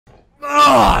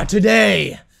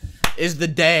Today is the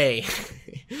day.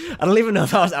 I don't even know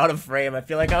if I was out of frame. I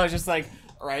feel like I was just like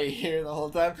right here the whole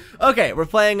time. Okay, we're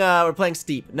playing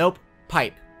Steep. Nope.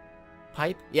 Pipe.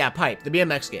 Pipe? Yeah, Pipe. The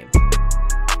BMX game.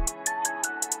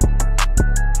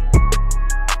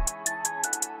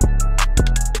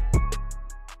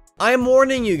 I'm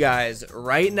warning you guys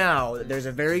right now that there's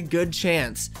a very good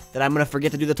chance that I'm gonna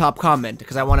forget to do the top comment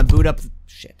because I want to boot up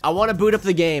I want to boot up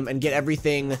the game and get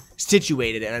everything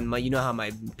situated, and you know how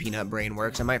my peanut brain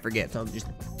works. I might forget, so just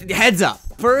heads up.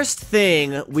 First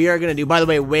thing we are gonna do, by the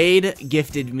way, Wade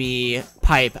gifted me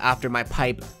Pipe after my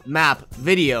Pipe map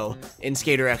video in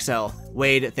Skater XL.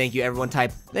 Wade, thank you. Everyone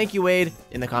type thank you, Wade,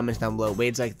 in the comments down below.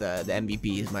 Wade's like the MVP.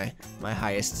 He's my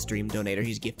highest stream donator.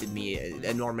 He's gifted me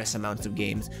enormous amounts of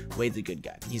games. Wade's a good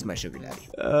guy. He's my sugar daddy.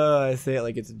 I say it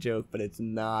like it's a joke, but it's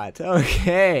not.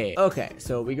 Okay,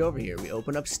 so we go over here, we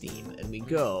open up Steam, and we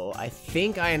go. I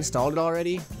think I installed it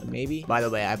already, maybe. By the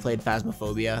way, I played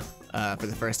Phasmophobia for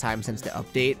the first time since the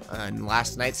update on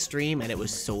last night's stream, and it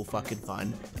was so fucking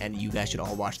fun. And you guys should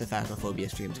all watch the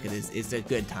Phasmophobia streams because it's a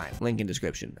good time. Link in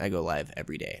description. I go live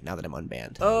every day now that I'm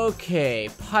unbanned. Okay,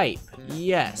 Pipe.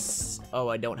 Yes. Oh,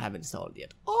 I don't have it installed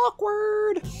yet.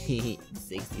 Awkward.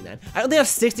 69. I only have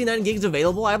 69 gigs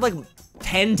available. I have like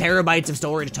 10 terabytes of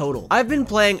storage total. I've been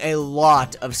playing a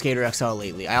lot of Skater XL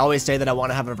lately. I always say that I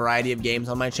want to have a variety of games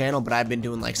on my channel, but I've been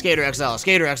doing like Skater XL,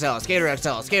 Skater XL, Skater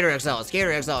XL, Skater XL,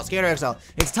 Skater XL, Skater XL.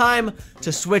 It's time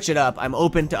to switch it up. I'm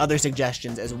open to other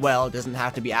suggestions as well. It doesn't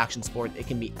have to be action sport. It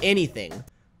can be anything.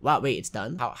 Wow, wait, it's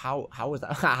done? How is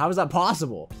that? How is that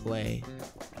possible? Play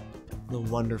the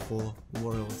wonderful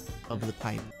world of the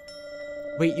Pipe.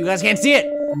 Wait, you guys can't see it.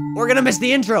 We're gonna miss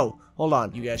the intro. Hold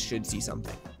on, you guys should see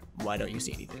something. Why don't you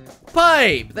see anything?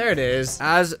 Pipe! There it is.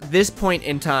 As this point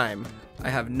in time, I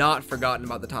have not forgotten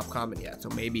about the top comment yet, so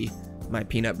maybe my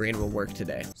peanut brain will work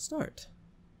today. Start.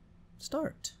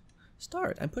 Start.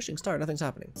 Start. I'm pushing start. Nothing's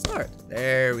happening. Start.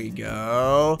 There we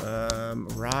go.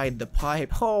 Ride the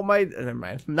pipe. Oh my, never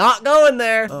mind. Not going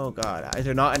there. Oh God. Is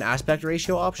there not an aspect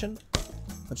ratio option?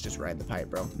 Let's just ride the pipe,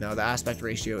 bro. No, the aspect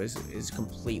ratio is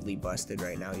completely busted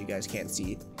right now. You guys can't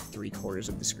see 3/4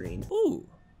 of the screen. Ooh.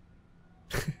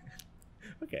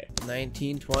 Okay,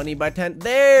 1920 by 10.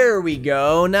 There we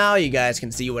go. Now you guys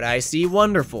can see what I see.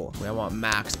 Wonderful. I want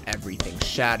max everything.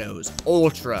 Shadows,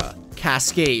 ultra,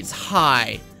 cascades,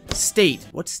 high, state.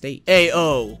 What's state?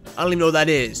 AO. I don't even know what that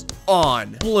is.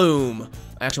 On. Bloom.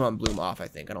 I actually want bloom off, I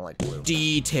think. I don't like bloom.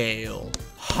 Detail.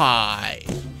 High.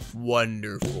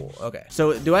 Wonderful. Okay.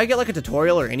 So do I get like a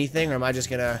tutorial or anything, or am I just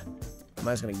gonna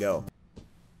go?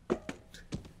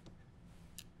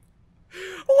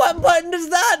 What button does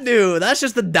that do? That's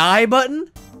just the die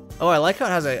button? Oh, I like how it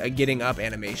has a getting up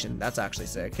animation. That's actually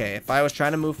sick. Okay, if I was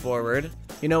trying to move forward,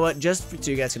 you know what? Just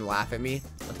so you guys can laugh at me,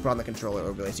 let's put on the controller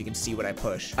overlay so you can see what I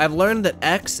push. I've learned that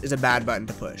X is a bad button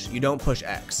to push. You don't push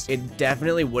X. It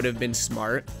definitely would have been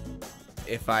smart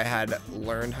if I had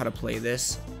learned how to play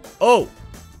this. Oh,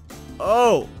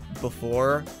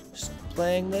 before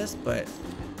playing this, but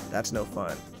that's no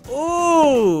fun.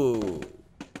 Ooh.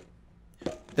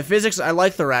 The physics, I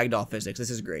like the ragdoll physics. This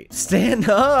is great. Stand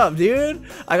up, dude.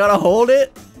 I gotta hold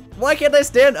it. Why can't I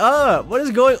stand up? What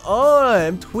is going on?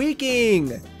 I'm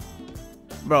tweaking.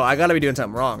 Bro, I gotta be doing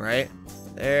something wrong, right?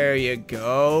 There you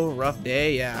go. Rough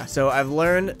day, yeah. So I've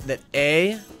learned that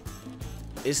A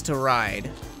is to ride.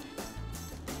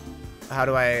 How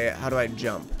do I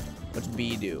jump? What's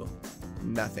B do?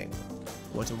 Nothing.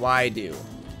 What's Y do?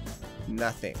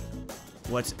 Nothing.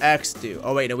 What's X do?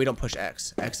 Oh wait, no, we don't push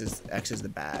X. X is the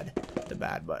bad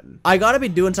button. I gotta be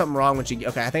doing something wrong when she.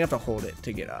 Okay, I think I have to hold it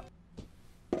to get up.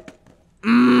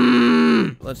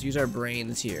 Let's use our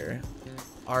brains here.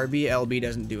 RB, LB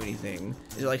doesn't do anything.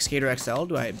 Is it like Skater XL?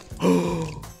 Do I?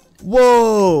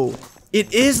 Whoa!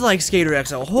 It is like Skater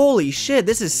XL. Holy shit,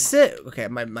 this is sick. Okay,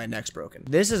 my neck's broken.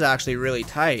 This is actually really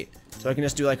tight. So I can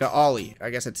just do like a ollie.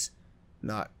 I guess it's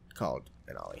not called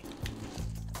an ollie.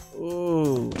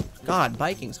 Ooh, God,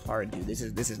 biking's hard, dude. This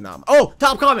is not. Oh,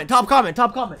 top comment. The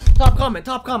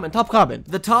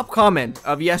top comment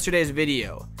of yesterday's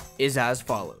video is as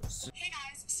follows. Hey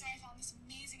guys, so I found this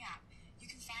amazing app. You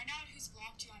can find out who's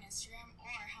blocked you on Instagram or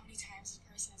how many times this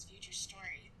person has viewed your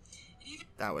story.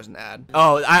 That was an ad.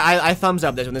 Oh, I thumbs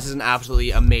up this one. This is an absolutely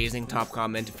amazing top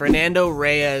comment. Fernando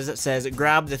Reyes says,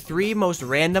 grab the 3 most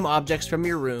random objects from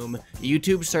your room,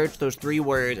 YouTube search those 3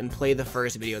 words, and play the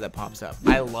first video that pops up.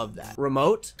 I love that.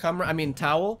 Remote,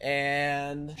 towel,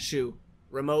 and shoe.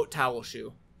 Remote, towel,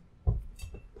 shoe.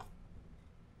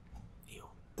 Ew.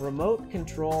 Remote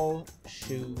control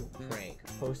shoe prank.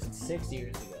 Posted 6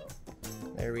 years ago.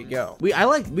 There we go.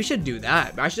 We should do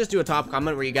that. I should just do a top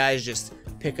comment where you guys just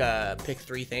pick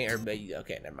 3 things.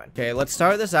 Okay, never mind. Okay, let's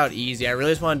start this out easy. I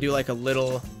really just want to do like a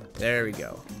little. There we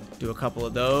go. Do a couple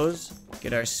of those.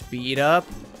 Get our speed up,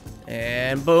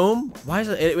 and boom. Why is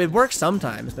it? It works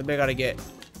sometimes. Maybe I gotta get.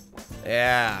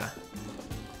 Yeah.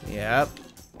 Yep.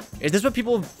 Is this what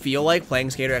people feel like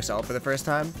playing Skater XL for the first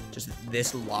time? Just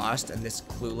this lost and this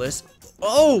clueless.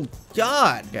 Oh,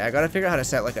 God. Okay, I gotta figure out how to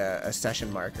set like a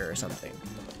session marker or something.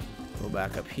 Go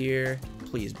back up here.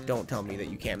 Please don't tell me that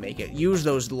you can't make it. Use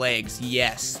those legs.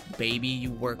 Yes, baby,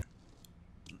 you work.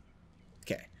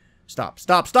 Okay. Stop.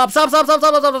 Okay,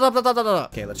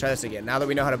 let's try this again. Now that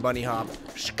we know how to bunny hop.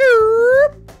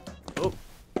 Oh.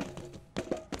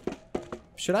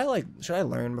 Should I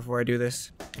learn before I do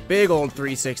this? Big old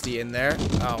 360 in there.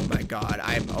 Oh my God.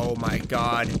 Oh my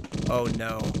God. Oh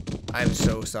no. I'm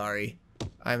so sorry.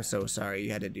 I'm so sorry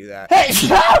you had to do that. Hey,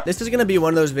 stop! This is gonna be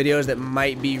one of those videos that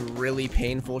might be really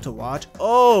painful to watch.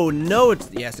 Oh no,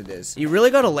 yes it is. You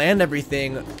really gotta land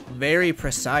everything very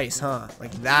precise, huh?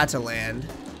 Like that's a land.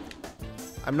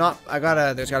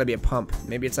 There's gotta be a pump.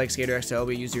 Maybe it's like Skater XL,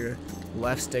 we use your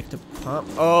left stick to pump.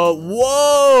 Oh,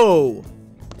 whoa!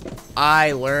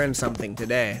 I learned something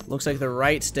today. Looks like the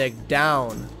right stick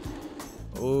down.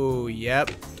 Oh,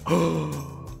 yep.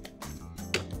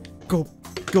 Go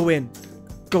in.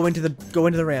 Go into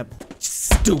the ramp.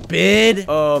 Stupid.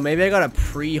 Oh, maybe I gotta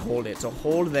pre-hold it. So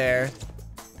hold there.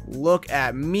 Look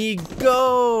at me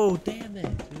go. Damn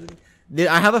it, dude.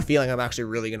 I have a feeling I'm actually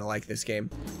really gonna like this game.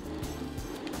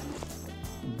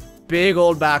 Big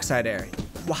old backside air.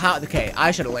 Wow. Okay,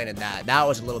 I should have landed that. That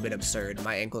was a little bit absurd.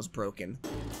 My ankle's broken.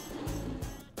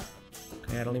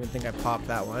 Okay, I don't even think I popped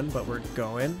that one, but we're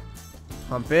going.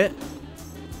 Pump it.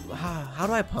 How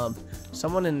do I pump?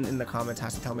 Someone in the comments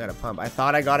has to tell me how to pump. I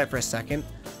thought I got it for a second,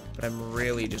 but I'm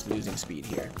really just losing speed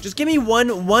here. Just give me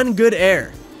one good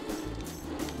air.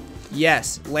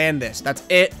 Yes, land this. That's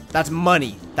it. That's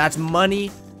money. That's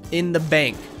money in the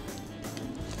bank.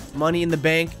 Money in the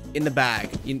bank, in the bag.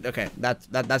 Okay,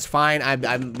 that's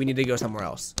fine. We need to go somewhere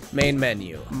else. Main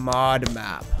menu, mod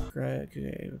map.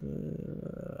 Okay,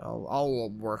 I'll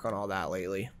work on all that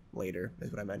later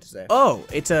is what I meant to say. Oh,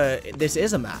 this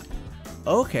is a map.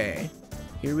 Okay,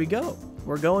 here we go.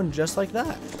 We're going just like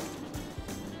that.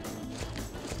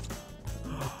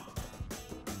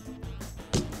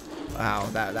 Wow,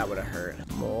 that would have hurt.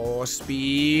 More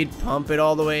speed, pump it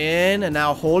all the way in, and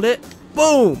now hold it.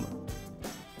 Boom!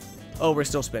 Oh, we're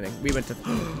still spinning. We went to...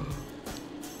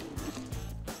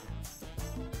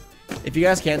 If you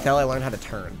guys can't tell, I learned how to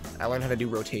turn. I learned how to do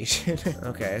rotation.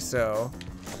 Okay, so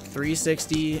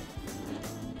 360.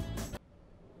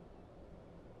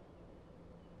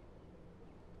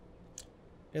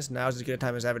 Guess now is as good a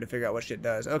time as ever to figure out what shit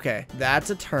does. Okay, that's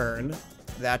a turn.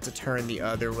 That's a turn the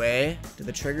other way. Do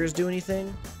the triggers do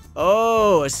anything?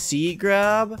 Oh, a seat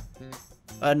grab.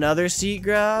 Another seat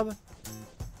grab.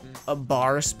 A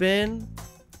bar spin.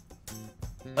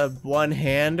 A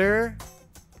one-hander.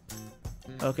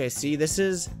 Okay, see, this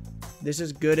is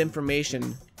good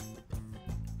information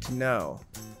to know.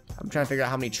 I'm trying to figure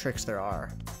out how many tricks there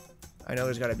are. I know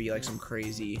there's got to be like some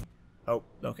crazy... Oh,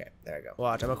 okay, there I go.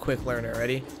 Watch, I'm a quick learner.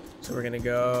 Ready? So we're gonna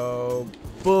go...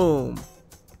 Boom.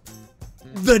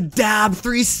 The dab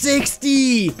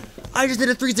 360! I just did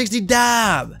a 360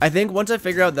 dab! I think once I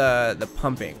figure out the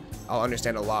pumping, I'll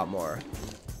understand a lot more.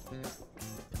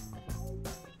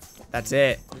 That's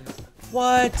it.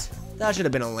 What? That should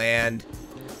have been a land.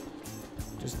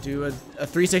 Just do a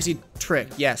 360 trick.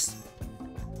 Yes.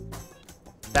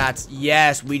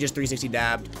 Yes, we just 360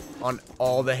 dabbed on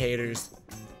all the haters.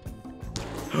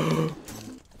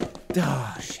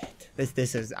 Oh shit.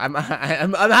 This is I'm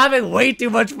having way too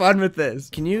much fun with this.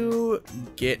 Can you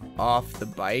get off the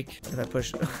bike if I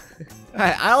push?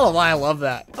 I don't know why I love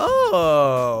that.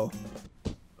 Oh.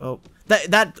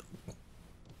 That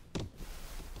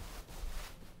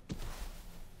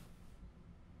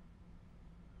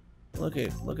Look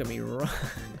at me run.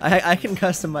 I can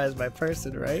customize my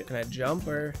person, right? Can I jump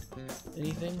or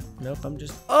anything? Nope, I'm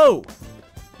just... Oh,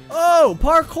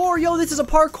 parkour. Yo, this is a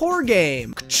parkour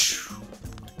game.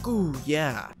 Ooh,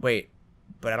 yeah. Wait,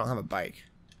 but I don't have a bike.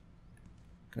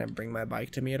 Can I bring my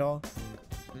bike to me at all?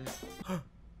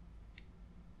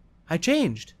 I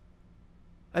changed.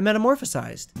 I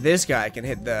metamorphosized. This guy can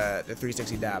hit the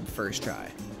 360 dab first try.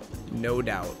 No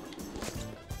doubt.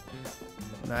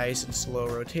 Nice and slow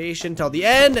rotation till the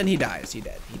end, and he dies. He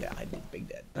died. Big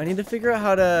dead. I need to figure out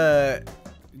how to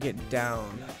get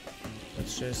down.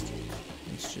 Let's just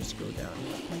go down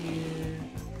here.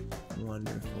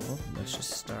 Wonderful. Let's just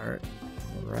start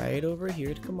right over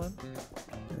here. Come on.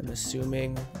 I'm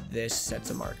assuming this sets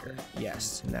a marker.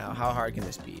 Yes. Now, how hard can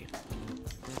this be?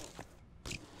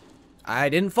 I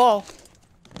didn't fall.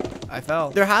 I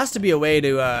fell. There has to be a way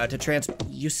to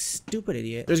you stupid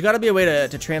idiot. There's got to be a way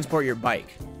to transport your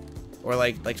bike, or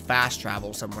like fast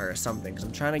travel somewhere or something. Cause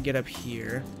I'm trying to get up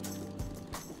here,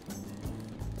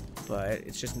 but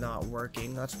it's just not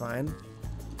working. That's fine.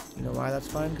 You know why that's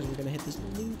fine? Because we're gonna hit this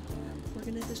loop. We're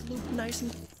gonna hit this loop nice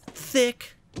and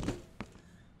thick.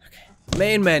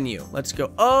 Main menu, let's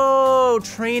go. Oh,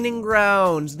 training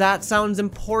grounds. That sounds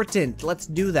important. Let's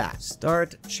do that.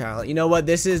 Start challenge. You know what?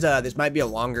 This might be a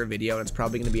longer video, and it's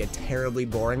probably gonna be a terribly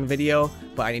boring video,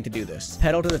 but I need to do this.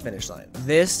 Pedal to the finish line.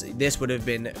 This would have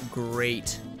been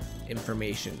great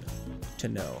information to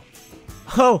know.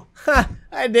 Oh, ha,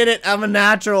 I did it. I'm a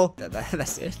natural.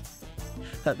 That's it.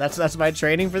 That's my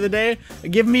training for the day.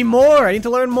 Give me more. I need to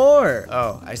learn more.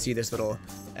 Oh, I see this little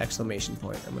exclamation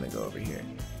point. I'm gonna go over here.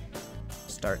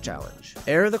 Start challenge.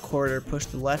 Air the quarter, push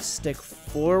the left stick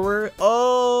forward.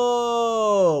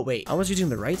 Oh, wait. I was using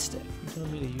the right stick. You're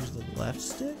telling me to use the left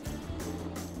stick?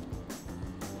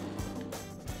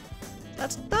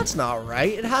 That's not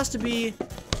right. It has to be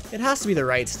the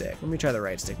right stick. Let me try the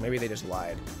right stick. Maybe they just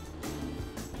lied.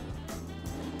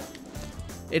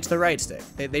 It's the right stick.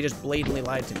 They just blatantly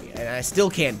lied to me, and I still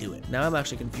can't do it. Now I'm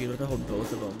actually confused. What if I hold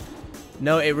both of them?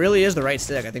 No, it really is the right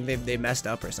stick. I think they messed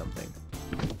up or something.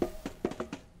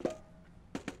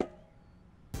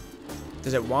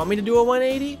 Does it want me to do a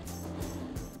 180?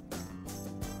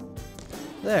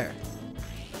 There.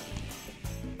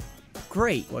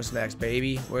 Great. What's next,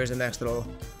 baby? Where's the next little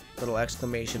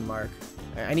exclamation mark?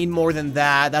 I need more than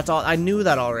that. That's all. I knew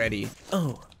that already.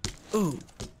 Oh. Ooh.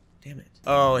 Damn it.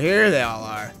 Oh, here they all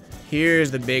are. Here's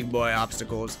the big boy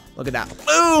obstacles. Look at that.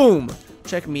 Boom!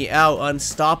 Check me out.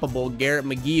 Unstoppable Garrett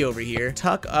McGee over here.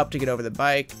 Tuck up to get over the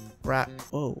bike.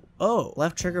 Oh,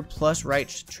 left trigger plus right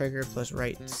trigger plus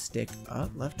right stick up.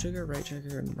 Left trigger,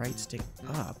 and right stick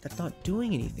up. That's not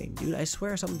doing anything, dude. I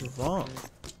swear something's wrong.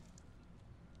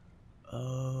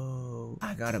 Oh,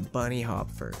 I got a bunny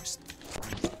hop first.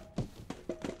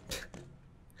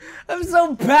 I'm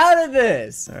so bad at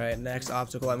this. All right, next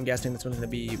obstacle. I'm guessing this one's gonna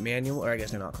be manual, or I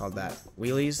guess they're not called that.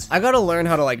 Wheelies. I gotta learn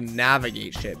how to like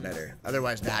navigate shit better.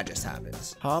 Otherwise that just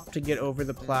happens. Hop to get over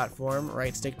the platform.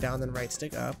 Right stick down, then right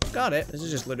stick up. Got it. This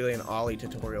is just literally an ollie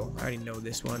tutorial. I already know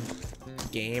this one.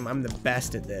 Game. I'm the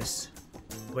best at this.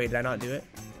 Wait, did I not do it?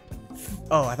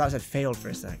 Oh, I thought it said failed for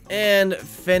a sec. And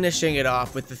finishing it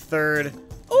off with the third.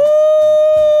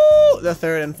 The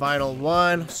third and final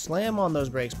one. Slam on those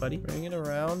brakes, buddy. Bring it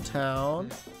around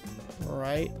town.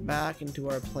 Right back into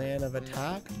our plan of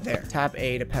attack. There. Tap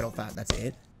A to pedal fast. That's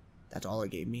it. That's all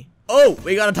it gave me. Oh,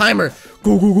 we got a timer.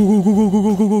 Go, go, go, go, go, go,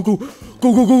 go, go, go, go, go,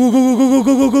 go, go, go, go,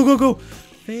 go, go, go, go, go.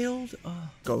 Failed.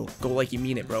 Go like you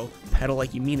mean it, bro. Pedal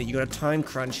like you mean it. You got a time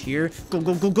crunch here. Go,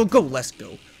 go, go, go, go. Let's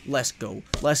go. Let's go.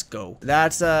 Let's go.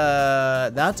 That's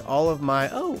all of my.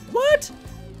 Oh, what?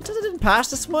 I didn't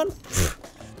pass this one.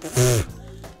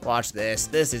 Watch this.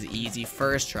 This is easy.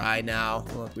 First try now.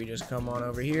 Look, we just come on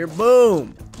over here.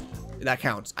 Boom. That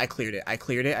counts. I cleared it. I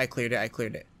cleared it. I cleared it. I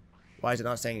cleared it. Why is it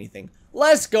not saying anything?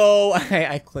 Let's go.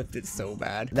 I clipped it so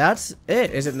bad. That's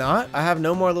it. Is it not? I have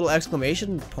no more little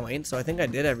exclamation points, so I think I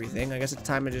did everything. I guess it's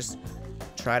time to just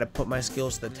try to put my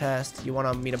skills to the test. You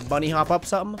want me to bunny hop up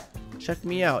something? Check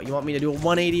me out. You want me to do a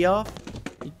 180 off?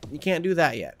 You can't do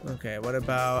that yet. Okay, what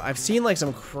about... I've seen, like,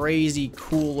 some crazy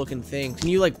cool-looking things. Can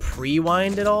you, like,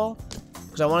 pre-wind it all?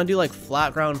 Because I want to do, like,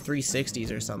 flat ground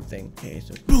 360s or something. Okay,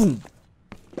 so boom!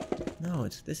 No,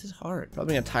 this is hard.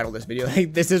 Probably gonna title this video,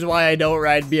 like, this is why I don't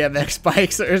ride BMX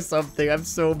bikes or something. I'm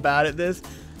so bad at this.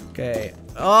 Okay.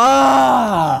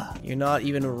 Ah! You're not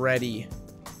even ready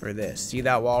for this. See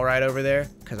that wall right over there?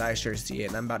 Because I sure see it,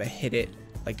 and I'm about to hit it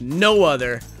like no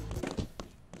other.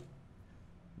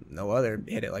 No other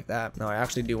hit it like that. No, I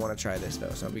actually do want to try this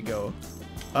though. So we go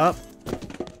up.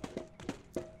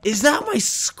 Is that my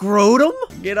scrotum?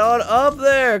 Get on up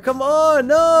there. Come on.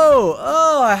 No.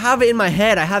 Oh, I have it in my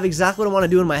head. I have exactly what I want to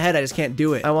do in my head. I just can't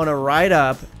do it. I want to ride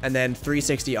up and then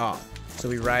 360 off. So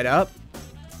we ride up.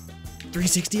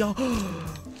 360 off.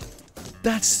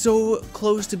 That's so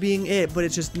close to being it, but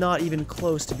it's just not even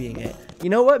close to being it. You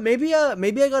know what? Maybe I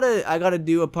gotta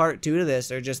do a part 2 to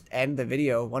this, or just end the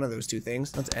video. One of those two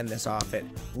things. Let's end this off at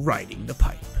riding the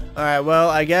pipe. All right. Well,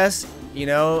 I guess, you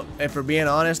know, if we're being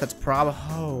honest, that's probably,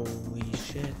 holy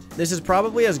shit. This is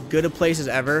probably as good a place as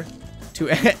ever to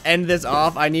end this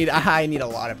off. I need a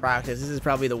lot of practice. This is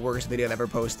probably the worst video I've ever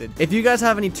posted. If you guys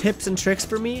have any tips and tricks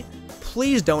for me,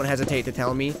 please don't hesitate to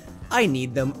tell me. I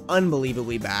need them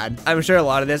unbelievably bad. I'm sure a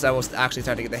lot of this I will actually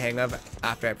start to get the hang of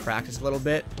after I practice a little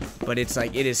bit, but it's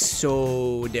like, it is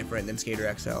so different than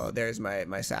Skater XL. There's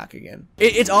my sack again.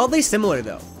 It's oddly similar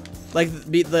though. Like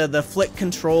the flick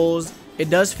controls, it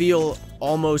does feel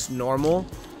almost normal,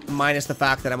 minus the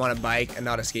fact that I'm on a bike and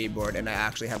not a skateboard, and I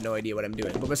actually have no idea what I'm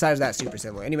doing. But besides that, super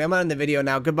similar. Anyway, I'm on the video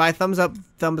now. Goodbye. Thumbs up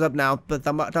now. But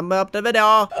thumb up the video.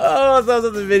 Oh, thumbs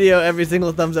up the video. Every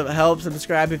single thumbs up helps.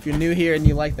 Subscribe if you're new here and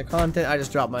you like the content. I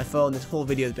just dropped my phone. This whole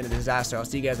video has been a disaster. I'll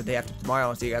see you guys the day after tomorrow.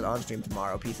 I'll see you guys on stream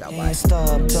tomorrow. Peace out. Bye. Can't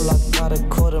stop till I got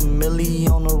 $250,000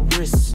 on the wrist.